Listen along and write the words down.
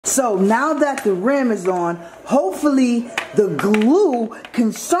So now that the rim is on, hopefully the glue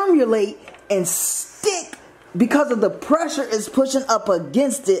can simulate and stick because of the pressure is pushing up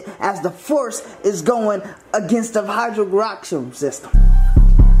against it as the force is going against the hydroxide system.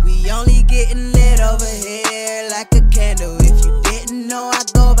 We only getting lit over here like a candle. If you didn't know, I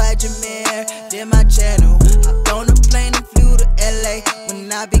go by Jameer, did my channel. Hopped on the plane and flew to LA when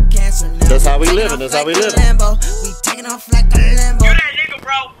I be canceled. That's how we living, that's how we living. We taking off like a Lambo. You that nigga,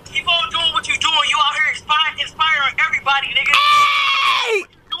 bro. Keep on doing what you doing. You out here inspiring everybody, nigga. Hey!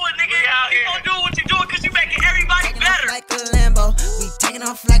 Doing, nigga. Keep on doing what you doing because you making everybody better. Like a Lambo. We taking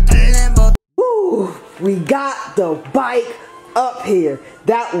off like a Lambo. Woo! We got the bike up here.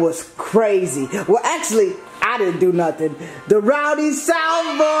 That was crazy. Well, actually, I didn't do nothing. The Rowdy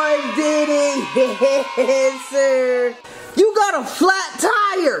South Boys did it. Yes, sir. You got a flat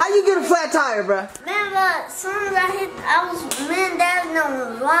tire. How you get a flat tire, bruh? Man, as soon as I hit, me and Dad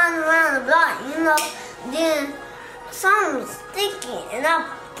was running around the block, you know. Then something was sticky, and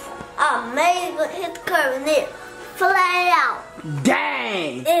I made it hit the curb, and it flat out.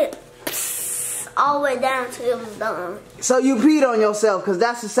 Dang. It all the way down to it was done. So you peed on yourself, because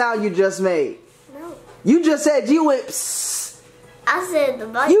that's the sound you just made. No. You just said you went psst. I said the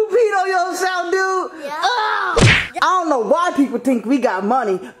bike. You peed on yourself, dude? Yeah. Oh! I don't know why people think we got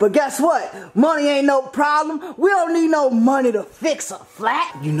money, but guess what? Money ain't no problem. We don't need no money to fix a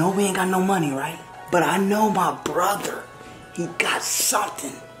flat. You know we ain't got no money, right? But I know my brother, he got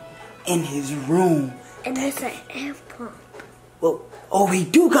something in his room. And it's an air pump. Well, oh, he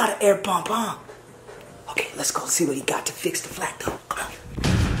do got an air pump, huh? Okay, let's go see what he got to fix the flat, though. Come on.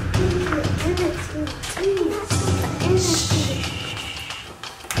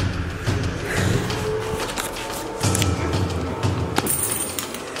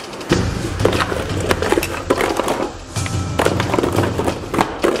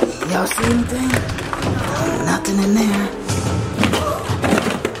 Y'all see anything? Nothing in there.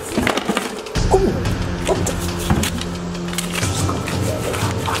 Ooh, what the?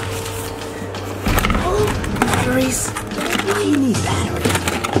 Oh, batteries. Why you need batteries?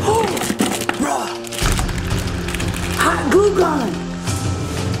 Oh, bruh. Hot glue gun.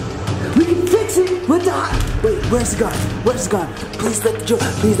 We can fix it with the hot. Wait, where's the gun? Where's the gun? Please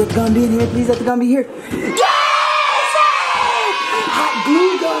let the gun be in here. Please let the gun be here. Yeah!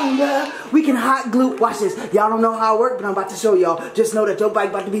 Glue gun, bruh. We can hot glue. Watch this. Y'all don't know how it works, but I'm about to show y'all. Just know that your bike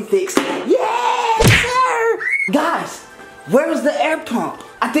about to be fixed. Yes, sir. Guys, where's the air pump?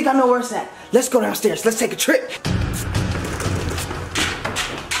 I think I know where it's at. Let's go downstairs. Let's take a trip.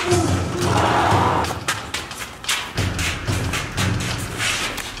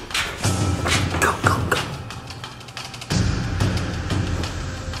 Go, go, go.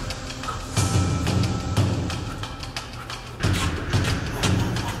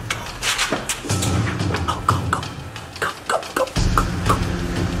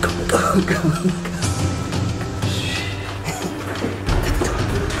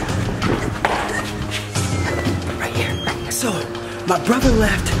 Right here. So, my brother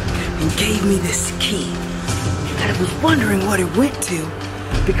left and gave me this key. And I was wondering what it went to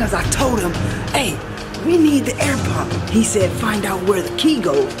because I told him, hey, we need the air pump. He said, find out where the key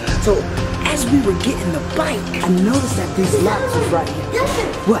goes. So, as we were getting the bike, I noticed that these locks was right here.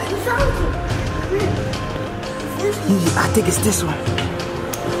 What? I think it's this one.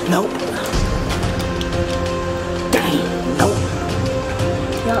 Nope. Dang. Nope.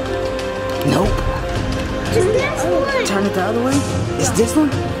 Yup. Nope. This one. Turn it the other way. Is this one?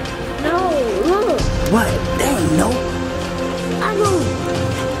 No, look. What? Dang, nope. I know.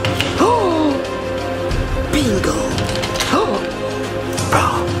 Oh! Bingo. Oh!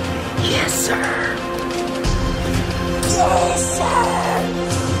 Oh! Yes, sir. Yes,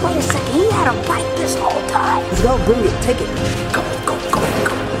 sir. Wait a second. He had a bike this whole time. Let's go. Bring it. Take it. Go, go, go,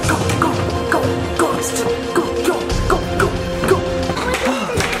 go, go, go, go, go, go, go, go,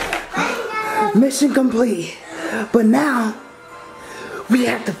 go. Mission complete. But now we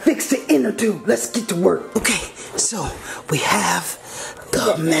have to fix the inner tube. Let's get to work. Okay, so we have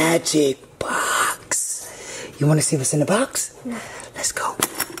the magic box. You want to see what's in the box? No. Let's go.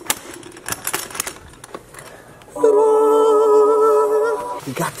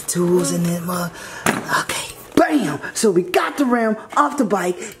 We got the tools in it, mug. Okay. Bam! So we got the rim off the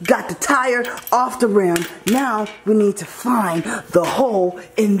bike, got the tire off the rim. Now we need to find the hole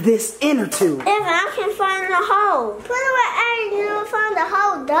in this inner tube. If I can find the hole, put it where you will find the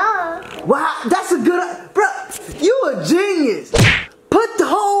hole, duh. Wow, that's a good, bruh, you a genius. Put the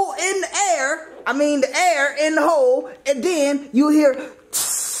hole in the air, the air in the hole, and then you hear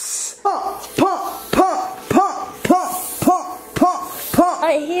pump, pump, pump, pump, pump, pump, pump, Pump.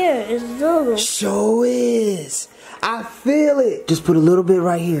 Right here is Zulu. Sure is. I feel it. Just put a little bit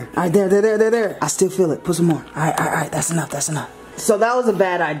right here. All right, there. I still feel it. Put some more. All right. That's enough. So that was a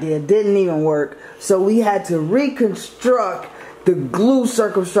bad idea. Didn't even work. So we had to reconstruct the glue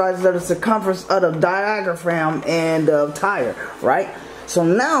circumference of the circumference of the diaphragm and the tire, right? So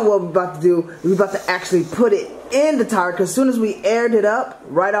now what we're about to do, we're about to actually put it in the tire, because as soon as we aired it up,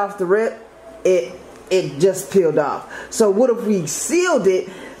 right off the rip, it just peeled off. So what if we sealed it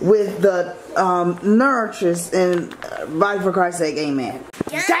with the nurturance and body for Christ's sake, amen.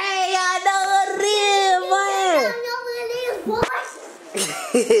 Yeah. Dang, I know it is, boy.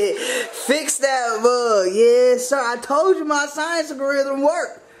 Fix that bug, yes sir. I told you my science algorithm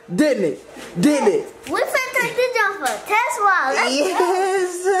worked, didn't it? We finna take this down for a test ride.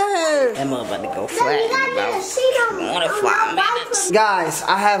 Yes sir. That mother about to go flat in about 25 minutes. Guys,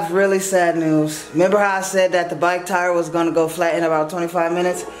 I have really sad news. Remember how I said that the bike tire was gonna go flat in about 25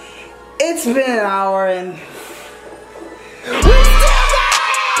 minutes? It's been an hour and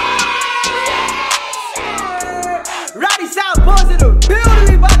Roddy South Positive building.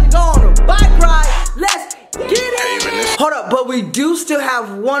 We about to go on a bike ride. Let's get it. Hold up, but we do still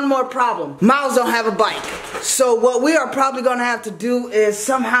have one more problem. Miles don't have a bike. So what we are probably gonna have to do is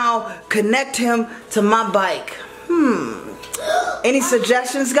somehow connect him to my bike. Any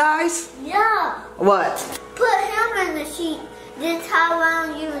suggestions, guys? Yeah. What? Put him in the sheet, then tie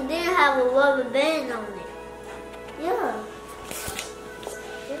around you, and then have a rubber band on it. Yeah.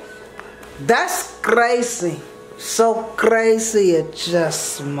 That's crazy. So crazy it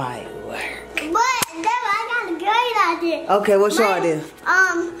just might work. But Dad, I got a great idea. Okay, what's your idea?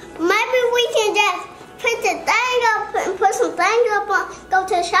 Maybe we can just put the thing up and put some things up on, go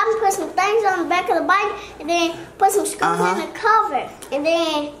to the shop and put some things on the back of the bike, and then put some screws in the cover, and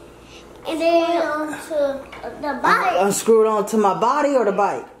then onto the bike. Unscrew it onto my body or the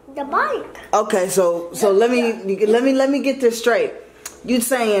bike? The bike. Okay, so let me get this straight. You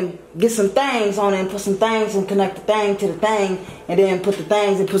saying get some things on it and put some things and connect the thing to the thing, and then put the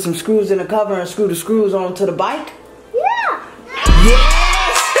things and put some screws in the cover and screw the screws onto the bike? Yeah.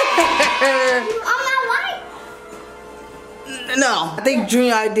 Yes! On my bike. No, I think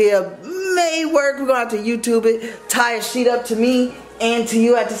dream idea may work. We're gonna have to YouTube it, tie a sheet up to me and to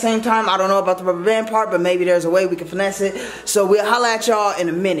you at the same time. I don't know about the rubber band part, but maybe there's a way we can finesse it. So we'll holla at y'all in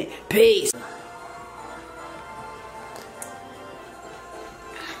a minute. Peace.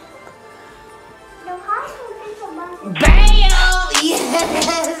 Bam!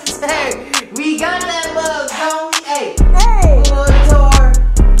 Yes, sir. We got that bug, don't we? Hey.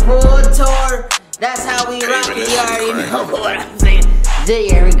 Full tour. That's how we rock it. You already know what I'm saying.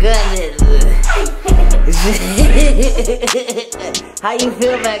 Jerry Gunn. How you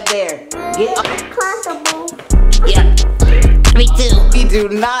feel back there? Comfortable. Yeah, me too. We do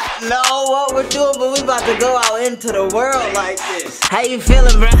not know what we're doing, but we about to go out into the world like this. How you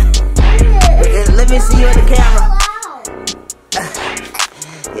feeling, bro? Let me see you in the camera.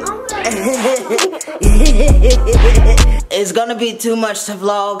 It's gonna be too much to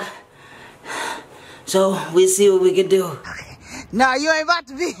vlog, so we'll see what we can do. Okay. No, you ain't about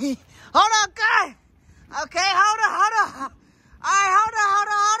to be. Hold on, guy. Okay, hold on. All right, hold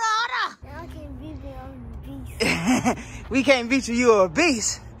on. I can beat me on the beast. We can't beat you. You're a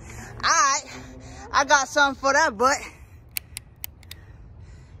beast. All right, I got something for that butt.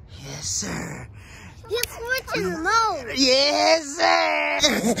 Yes, sir. You're switching the mode. Yes, sir.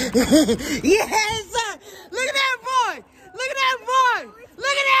 Yes, sir. Look at that boy. Look at that boy.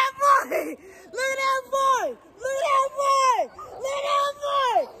 Look at that boy. Look at that boy. Look at that boy. Look at that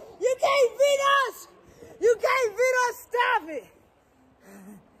boy. You can't beat us. You can't beat us. Stop it.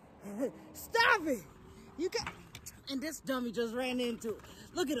 Stop it. You can't. And this dummy just ran into it.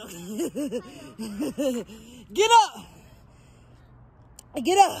 Look at him. Get up.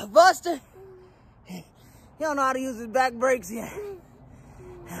 Get up, Buster. He don't know how to use his back brakes yet.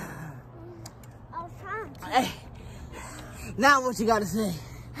 I was trying to. Hey, now what you gotta say?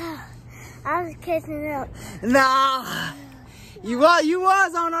 I was catching up. Nah, you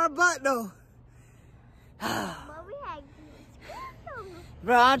was on our butt though. But we had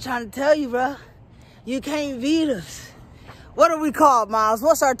Bro, I'm trying to tell you, bro. You can't beat us. What are we called, Miles?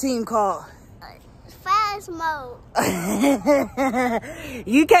 What's our team called? fast mode.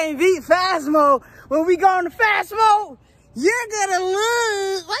 You can't beat fast mode. When we go into fast mode, you're gonna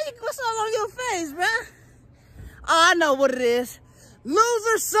lose. What's all on your face, bruh? Oh, I know what it is.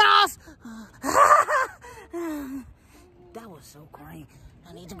 Loser sauce. That was so green.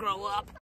 I need to grow up.